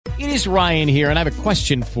It is Ryan here, and I have a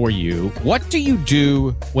question for you. What do you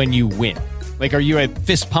do when you win? Like, are you a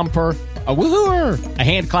fist pumper, a woohooer, a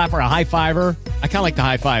hand clapper, a high fiver? I kind of like the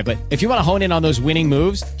high five, but if you want to hone in on those winning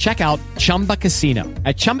moves, check out Chumba Casino.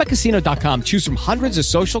 At ChumbaCasino.com, choose from hundreds of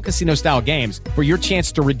social casino-style games for your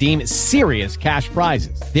chance to redeem serious cash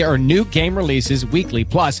prizes. There are new game releases weekly,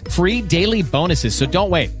 plus free daily bonuses. So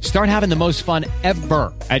don't wait. Start having the most fun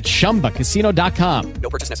ever at ChumbaCasino.com.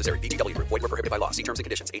 No purchase necessary. VGW Group. Void where prohibited by law. See terms and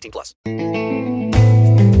conditions. 18+.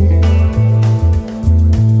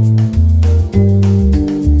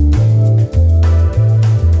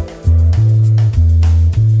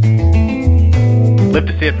 Live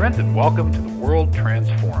to see it, friends, and welcome to the World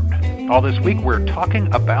Transformed. All this week, we're talking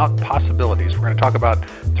about possibilities. We're going to talk about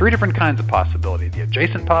three different kinds of possibility: the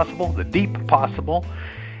adjacent possible, the deep possible,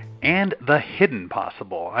 and the hidden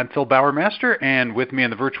possible. I'm Phil Bowermaster, and with me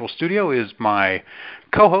in the virtual studio is my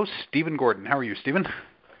co-host, Stephen Gordon. How are you, Stephen?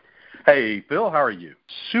 Hey, Phil, how are you?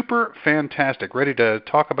 Super fantastic. Ready to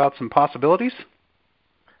talk about some possibilities?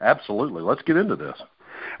 Absolutely. Let's get into this.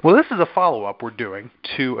 Well, this is a follow-up we're doing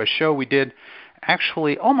to a show we did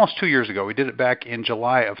actually almost 2 years ago. We did it back in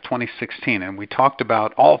July of 2016, and we talked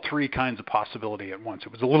about all three kinds of possibility at once.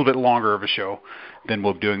 It was a little bit longer of a show than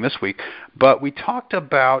we'll be doing this week, but we talked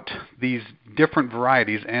about these different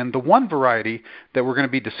varieties, and the one variety that we're going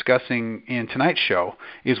to be discussing in tonight's show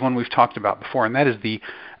is one we've talked about before, and that is the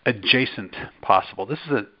adjacent possible. This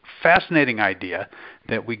is a fascinating idea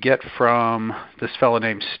that we get from this fellow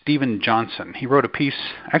named Steven Johnson. He wrote a piece,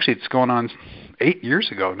 actually it's going on 8 years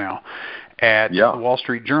ago now, at the Wall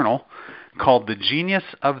Street Journal called The Genius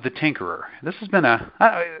of the Tinkerer. This has been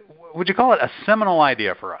would you call it a seminal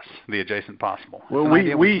idea for us, the adjacent possible? Well,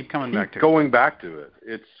 we keep going back to it.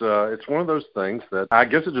 It's one of those things that I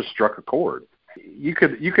guess it just struck a chord. You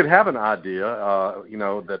could have an idea,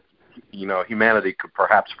 that humanity could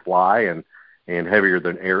perhaps fly and heavier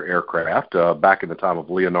than aircraft back in the time of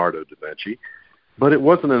Leonardo da Vinci, but it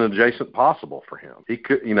wasn't an adjacent possible for him. He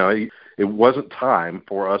could, it wasn't time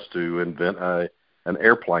for us to invent an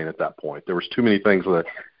airplane at that point. There was too many things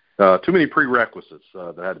too many prerequisites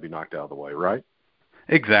that had to be knocked out of the way, right?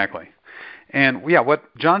 Exactly. And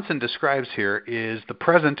what Johnson describes here is the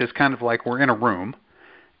present is kind of like we're in a room,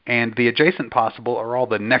 and the adjacent possible are all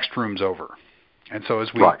the next rooms over. And so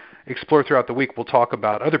as we explore throughout the week, we'll talk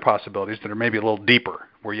about other possibilities that are maybe a little deeper,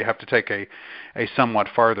 where you have to take a somewhat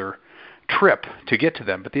farther trip to get to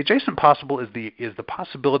them. But the adjacent possible is the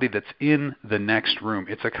possibility that's in the next room.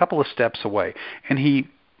 It's a couple of steps away. And he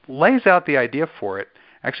lays out the idea for it,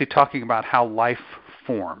 actually talking about how life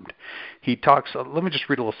formed. He talks, let me just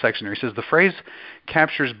read a little section here. He says, the phrase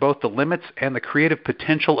captures both the limits and the creative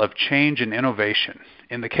potential of change and innovation.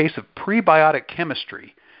 In the case of prebiotic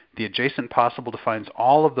chemistry, the adjacent possible defines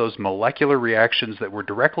all of those molecular reactions that were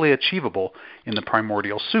directly achievable in the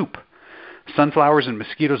primordial soup. Sunflowers and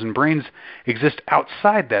mosquitoes and brains exist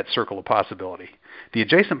outside that circle of possibility. The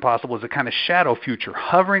adjacent possible is a kind of shadow future,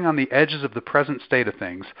 hovering on the edges of the present state of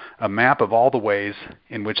things, a map of all the ways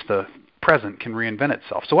in which the present can reinvent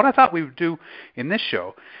itself. So what I thought we would do in this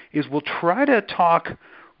show is we'll try to talk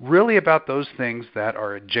really about those things that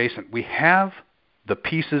are adjacent. We have the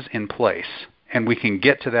pieces in place, and we can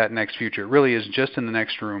get to that next future. It really is just in the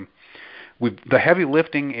next room. The heavy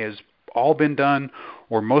lifting has all been done,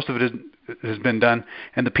 or most of it has been done,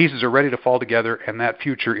 and the pieces are ready to fall together, and that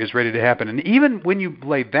future is ready to happen. And even when you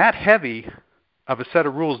lay that heavy of a set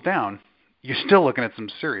of rules down, you're still looking at some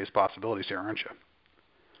serious possibilities here, aren't you?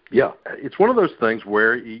 Yeah, it's one of those things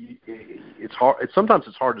where it's hard. Sometimes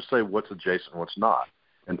it's hard to say what's adjacent and what's not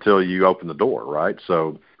until you open the door, right?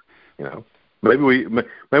 So, maybe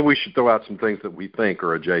we should throw out some things that we think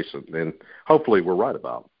are adjacent, and hopefully we're right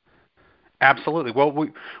about. Absolutely. Well,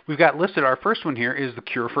 we've got listed, our first one here is the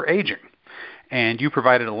cure for aging. And you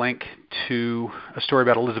provided a link to a story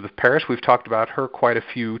about Elizabeth Parrish. We've talked about her quite a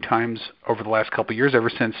few times over the last couple of years, ever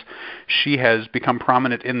since she has become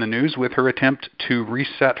prominent in the news with her attempt to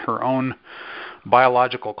reset her own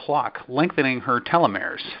biological clock, lengthening her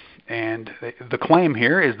telomeres. And the claim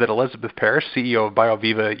here is that Elizabeth Parrish, CEO of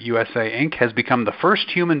BioViva USA, Inc., has become the first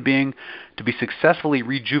human being to be successfully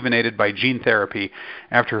rejuvenated by gene therapy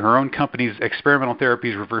after her own company's experimental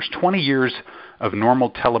therapies reversed 20 years of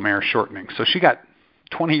normal telomere shortening. So she got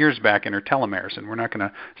 20 years back in her telomeres, and we're not going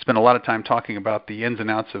to spend a lot of time talking about the ins and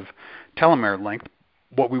outs of telomere length.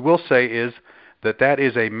 What we will say is that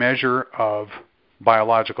is a measure of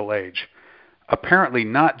biological age. Apparently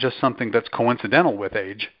not just something that's coincidental with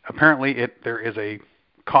age. Apparently there is a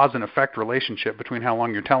cause and effect relationship between how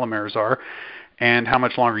long your telomeres are and how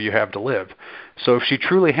much longer you have to live. So if she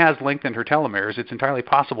truly has lengthened her telomeres, it's entirely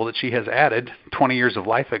possible that she has added 20 years of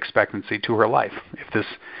life expectancy to her life,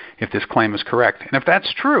 if this claim is correct. And if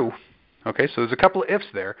that's true, okay, so there's a couple of ifs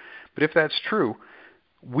there, but if that's true,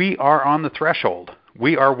 we are on the threshold.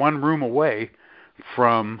 We are one room away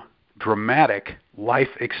from dramatic life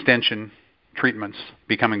extension treatments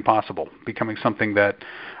becoming possible, becoming something that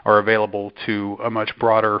are available to a much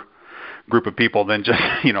broader group of people than just,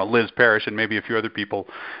 Liz Parrish and maybe a few other people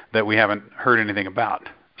that we haven't heard anything about.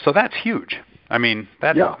 So that's huge. I mean,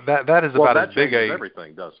 that is about as big a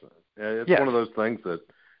everything, doesn't it? It's one of those things that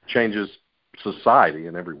changes society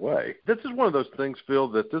in every way. This is one of those things, Phil,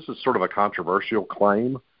 that this is sort of a controversial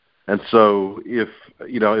claim, and so if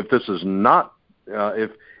this is not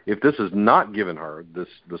if this is not given her this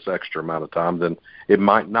extra amount of time, then it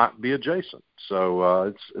might not be adjacent.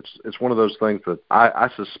 So it's one of those things that I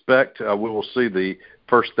suspect we will see the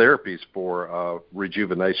first therapies for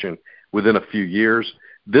rejuvenation within a few years.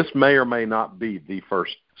 This may or may not be the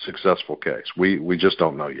first successful case. We just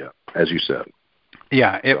don't know yet, as you said.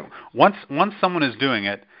 Yeah, once someone is doing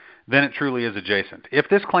it, then it truly is adjacent. If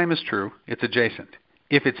this claim is true, it's adjacent.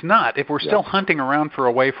 If it's not, if we're still hunting around for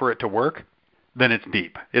a way for it to work, then it's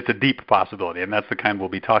deep. It's a deep possibility, and that's the kind we'll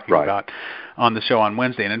be talking about on the show on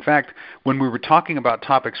Wednesday. And in fact, when we were talking about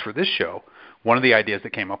topics for this show, one of the ideas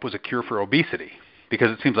that came up was a cure for obesity, because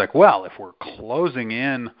it seems like, well, if we're closing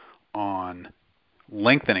in on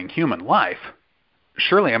lengthening human life,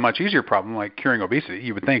 surely a much easier problem like curing obesity,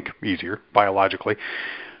 you would think easier biologically,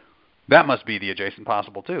 that must be the adjacent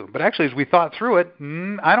possible too. But actually, as we thought through it,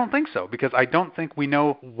 I don't think so, because I don't think we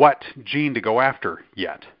know what gene to go after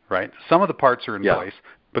yet, right? Some of the parts are in place,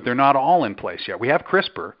 but they're not all in place yet. We have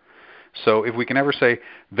CRISPR, so if we can ever say,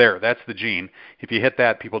 that's the gene, if you hit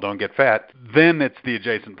that, people don't get fat, then it's the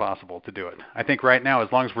adjacent possible to do it. I think right now,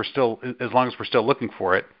 as long as we're still looking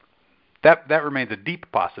for it, that remains a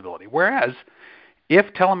deep possibility. Whereas,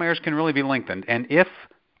 if telomeres can really be lengthened, and if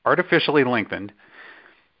artificially lengthened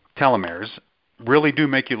telomeres really do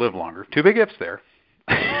make you live longer, two big ifs there,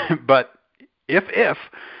 but if,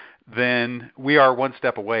 then we are one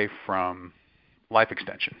step away from life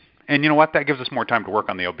extension. And you know what? That gives us more time to work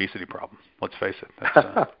on the obesity problem. Let's face it.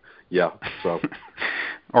 That's, So,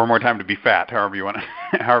 or more time to be fat, however you want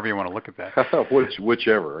to look at that.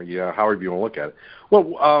 Whichever, however you want to look at it. Well,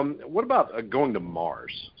 what about going to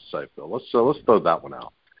Mars, say, Phil? Let's throw that one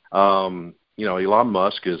out. Elon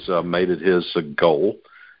Musk has made it his goal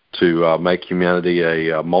to make humanity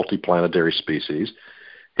a multiplanetary species.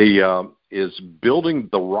 He is building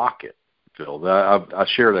the rocket, Phil. I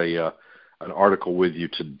shared an article with you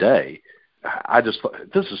today. I just thought,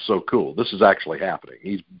 this is so cool. This is actually happening.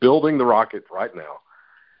 He's building the rocket right now,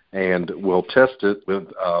 and we'll test it with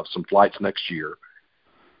some flights next year.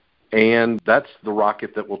 And that's the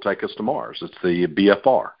rocket that will take us to Mars. It's the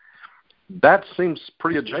BFR. That seems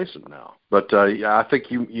pretty adjacent now, but I think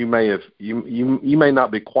you may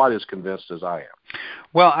not be quite as convinced as I am.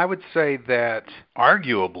 Well, I would say that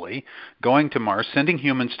arguably going to Mars, sending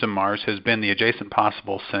humans to Mars, has been the adjacent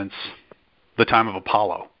possible since the time of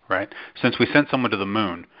Apollo, right? Since we sent someone to the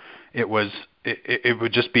moon, it would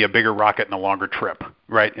just be a bigger rocket and a longer trip,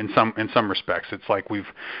 right? In some respects, it's like we've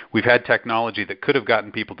had technology that could have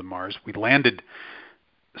gotten people to Mars. We landed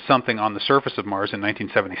something on the surface of Mars in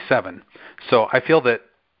 1977. So I feel that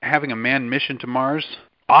having a manned mission to Mars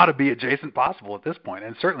ought to be adjacent possible at this point.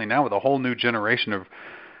 And certainly now with a whole new generation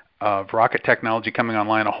of rocket technology coming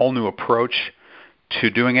online, a whole new approach to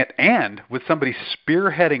doing it, and with somebody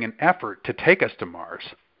spearheading an effort to take us to Mars,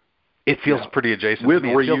 it feels pretty adjacent. With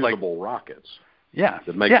reusable rockets. Yeah,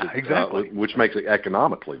 that makes it, exactly. Which makes it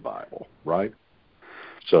economically viable, right?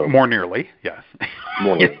 So more nearly, yes.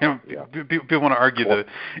 More nearly, People want to argue the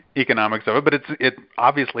economics of it, but it's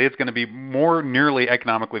obviously it's going to be more nearly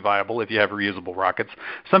economically viable if you have reusable rockets.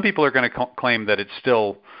 Some people are going to claim that it's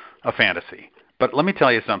still a fantasy, but let me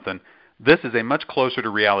tell you something. This is a much closer to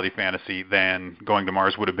reality fantasy than going to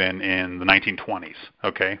Mars would have been in the 1920s.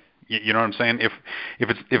 Okay, you know what I'm saying? If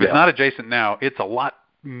it's not adjacent now, it's a lot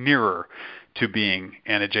nearer to being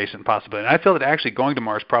an adjacent possibility. And I feel that actually going to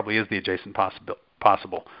Mars probably is the adjacent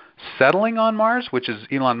possible. Settling on Mars, which is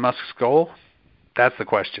Elon Musk's goal, that's the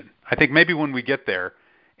question. I think maybe when we get there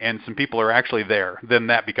and some people are actually there, then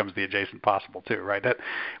that becomes the adjacent possible too, right? That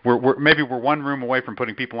we're one room away from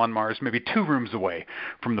putting people on Mars, maybe 2 rooms away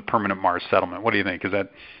from the permanent Mars settlement. What do you think? Is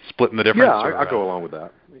that splitting the difference? Yeah, I'll go along with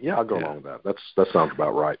that. Yeah, I'll go along with that. That sounds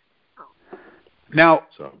about right. Now,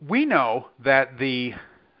 we know that the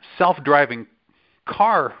self-driving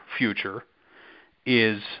car future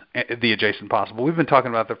is the adjacent possible. We've been talking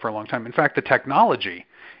about that for a long time. In fact, the technology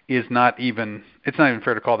is not even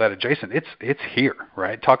fair to call that adjacent. It's here,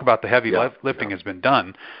 right? Talk about the heavy lifting has been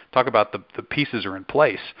done. Talk about the pieces are in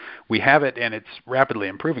place. We have it, and it's rapidly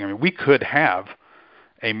improving. I mean, we could have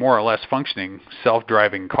a more or less functioning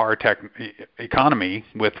self-driving car economy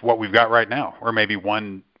with what we've got right now, or maybe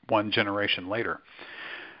one generation later.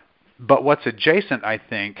 But what's adjacent, I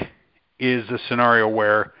think, is a scenario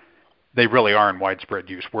where they really are in widespread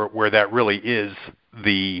use, where that really is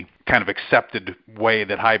the kind of accepted way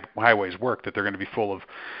that highways work, that they're going to be full of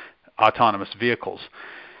autonomous vehicles.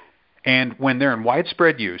 And when they're in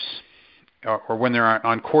widespread use, or when they're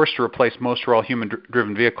on course to replace most or all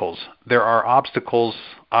human-driven vehicles, there are obstacles,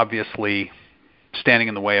 obviously, standing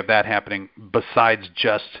in the way of that happening besides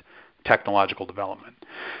just technological development.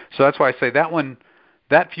 So that's why I say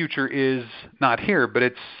that future is not here, but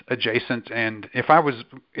it's adjacent. And if I were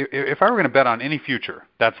going to bet on any future,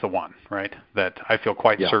 that's the one, right? That I feel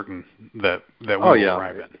quite certain that we will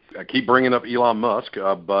arrive in. I keep bringing up Elon Musk,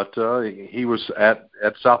 but he was at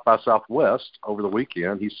South by Southwest over the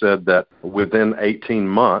weekend. He said that within 18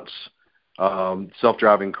 months,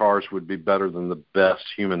 self-driving cars would be better than the best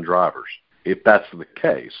human drivers. If that's the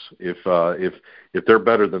case, if they're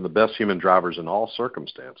better than the best human drivers in all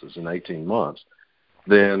circumstances in 18 months,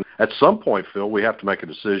 then at some point, Phil, we have to make a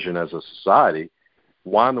decision as a society.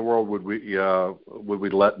 Why in the world would we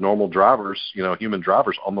let normal drivers, human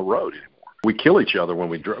drivers, on the road anymore? We kill each other when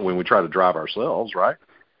we try to drive ourselves, right?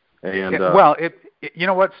 And you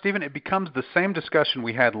know what, Stephen? It becomes the same discussion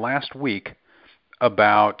we had last week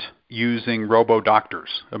about using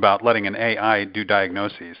robo-doctors, about letting an AI do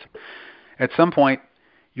diagnoses. At some point,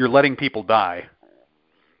 you're letting people die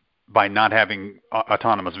by not having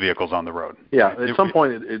autonomous vehicles on the road. Yeah, at some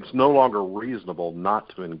point, it's no longer reasonable not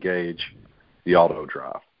to engage the auto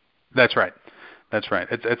drive. That's right. That's right.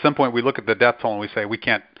 At some point, we look at the death toll and we say we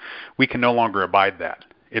can no longer abide that.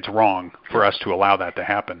 It's wrong for us to allow that to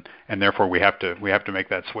happen, and therefore we have to make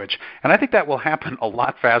that switch. And I think that will happen a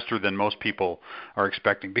lot faster than most people are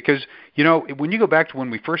expecting, because when you go back to when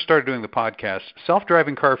we first started doing the podcast,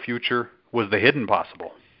 self-driving car future was the hidden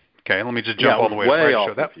possible. Okay, let me just jump all the way to the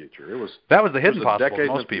show. That was the hidden possible to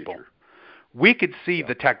most people. We could see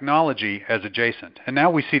the technology as adjacent, and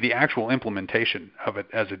now we see the actual implementation of it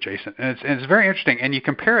as adjacent. And it's very interesting. And you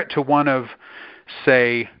compare it to one of,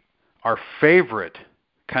 say, our favorite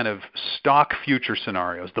kind of stock future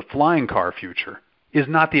scenarios. The flying car future is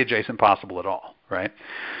not the adjacent possible at all, right?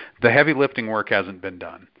 The heavy lifting work hasn't been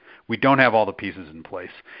done. We don't have all the pieces in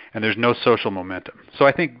place, and there's no social momentum. So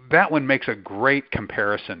I think that one makes a great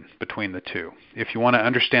comparison between the two. If you want to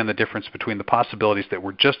understand the difference between the possibilities that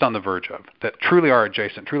we're just on the verge of, that truly are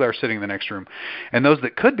adjacent, truly are sitting in the next room, and those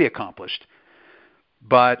that could be accomplished,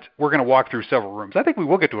 but we're going to walk through several rooms. I think we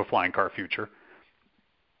will get to a flying car future,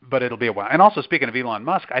 but it'll be a while. And also, speaking of Elon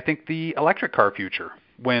Musk, I think the electric car future,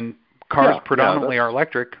 when cars predominantly are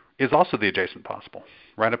electric, is also the adjacent possible,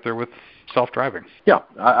 right up there with self-driving. Yeah,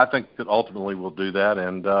 I think that ultimately we'll do that,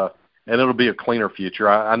 and it'll be a cleaner future.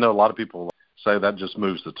 I know a lot of people say that just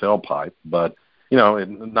moves the tailpipe, but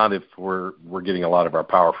not if we're getting a lot of our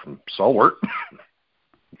power from solar.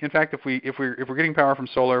 In fact, if we're getting power from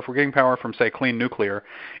solar, if we're getting power from, say, clean nuclear,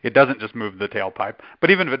 it doesn't just move the tailpipe.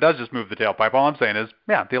 But even if it does just move the tailpipe, all I'm saying is,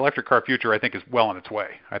 the electric car future, I think, is well on its way.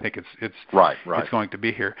 I think it's right. It's going to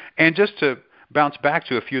be here. And just to bounce back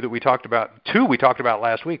to a few that we talked about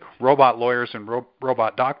last week, robot lawyers and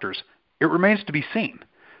robot doctors, it remains to be seen.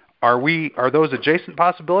 Are those adjacent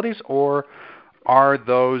possibilities, or are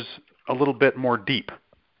those a little bit more deep?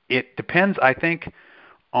 It depends, I think,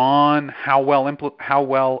 on how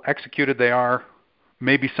well executed they are,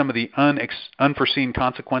 maybe some of the unforeseen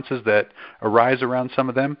consequences that arise around some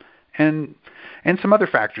of them, and some other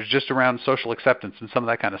factors just around social acceptance and some of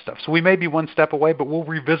that kind of stuff. So we may be one step away, but we'll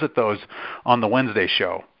revisit those on the Wednesday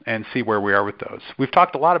show and see where we are with those. We've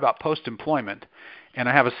talked a lot about post-employment, and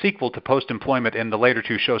I have a sequel to post-employment in the later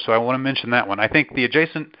two shows, so I want to mention that one. I think the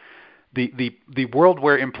adjacent, the world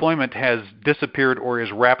where employment has disappeared or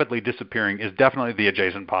is rapidly disappearing is definitely the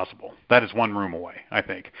adjacent possible. That is one room away, I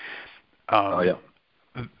think.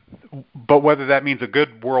 But whether that means a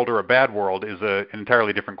good world or a bad world is an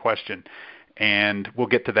entirely different question, and we'll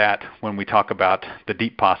get to that when we talk about the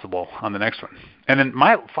deep possible on the next one. And then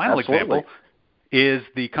my final example is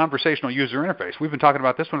the conversational user interface. We've been talking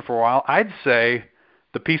about this one for a while. I'd say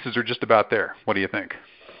the pieces are just about there. What do you think?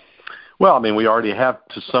 Well, I mean, we already have,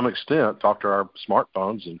 to some extent, talked to our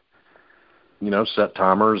smartphones and, set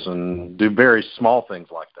timers and do very small things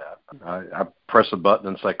like that. I press a button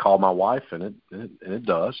and say, call my wife, and it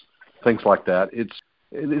does. Things like that.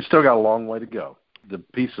 It's still got a long way to go. the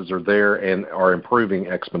pieces are there and are improving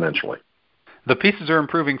exponentially. The pieces are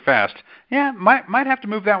improving fast. Yeah, might have to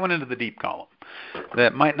move that one into the deep column.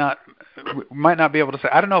 That might not be able to say.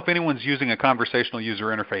 I don't know if anyone's using a conversational user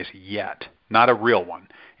interface yet, not a real one.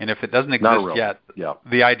 And if it doesn't exist yet,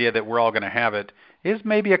 the idea that we're all going to have it is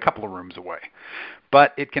maybe a couple of rooms away.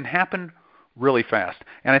 But it can happen really fast.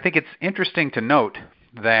 And I think it's interesting to note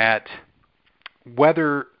that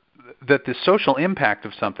the social impact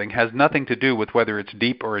of something has nothing to do with whether it's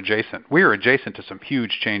deep or adjacent. We are adjacent to some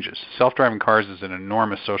huge changes. Self-driving cars is an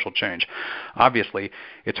enormous social change. Obviously,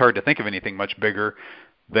 it's hard to think of anything much bigger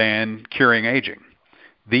than curing aging.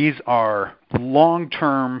 These are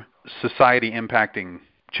long-term society-impacting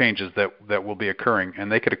changes that will be occurring,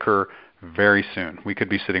 and they could occur very soon. We could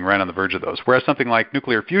be sitting right on the verge of those. Whereas something like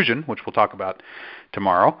nuclear fusion, which we'll talk about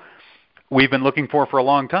tomorrow, we've been looking for a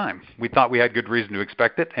long time. We thought we had good reason to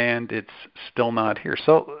expect it, and it's still not here.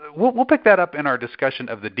 So we'll pick that up in our discussion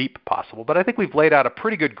of the deep possible. But I think we've laid out a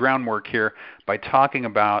pretty good groundwork here by talking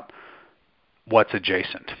about what's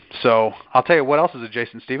adjacent. So I'll tell you what else is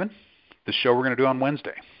adjacent, Stephen. The show we're going to do on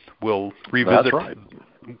Wednesday. We'll revisit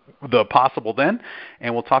the possible then,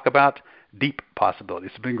 and we'll talk about deep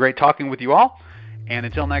possibilities. It's been great talking with you all, and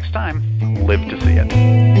until next time, live to see it.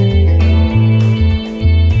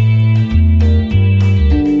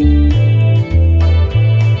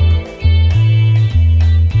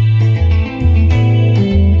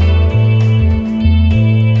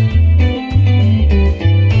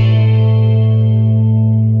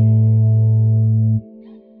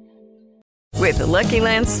 With the Lucky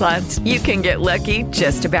Land Slots, you can get lucky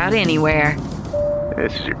just about anywhere.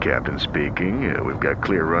 This is your captain speaking. We've got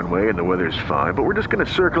clear runway and the weather's fine, but we're just going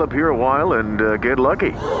to circle up here a while and get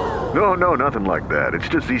lucky. No, nothing like that. It's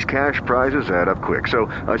just these cash prizes add up quick. So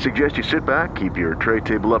I suggest you sit back, keep your tray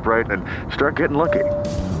table upright, and start getting lucky.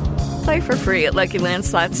 Play for free at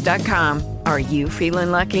LuckyLandSlots.com. Are you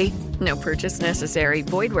feeling lucky? No purchase necessary.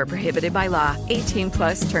 Void where prohibited by law.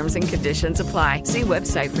 18+ terms and conditions apply. See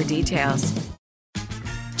website for details.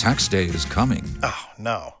 Tax day is coming. Oh,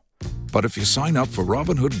 no. But if you sign up for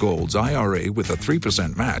Robinhood Gold's IRA with a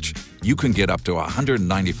 3% match, you can get up to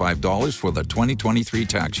 $195 for the 2023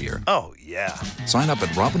 tax year. Oh, yeah. Sign up at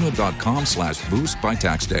Robinhood.com/boost by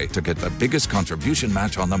tax day to get the biggest contribution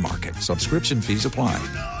match on the market. Subscription fees apply.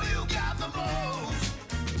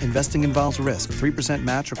 Investing involves risk. 3%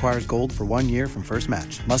 match requires gold for 1 year from first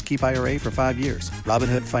match. Must keep IRA for 5 years.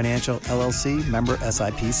 Robinhood Financial, LLC, member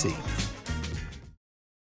SIPC.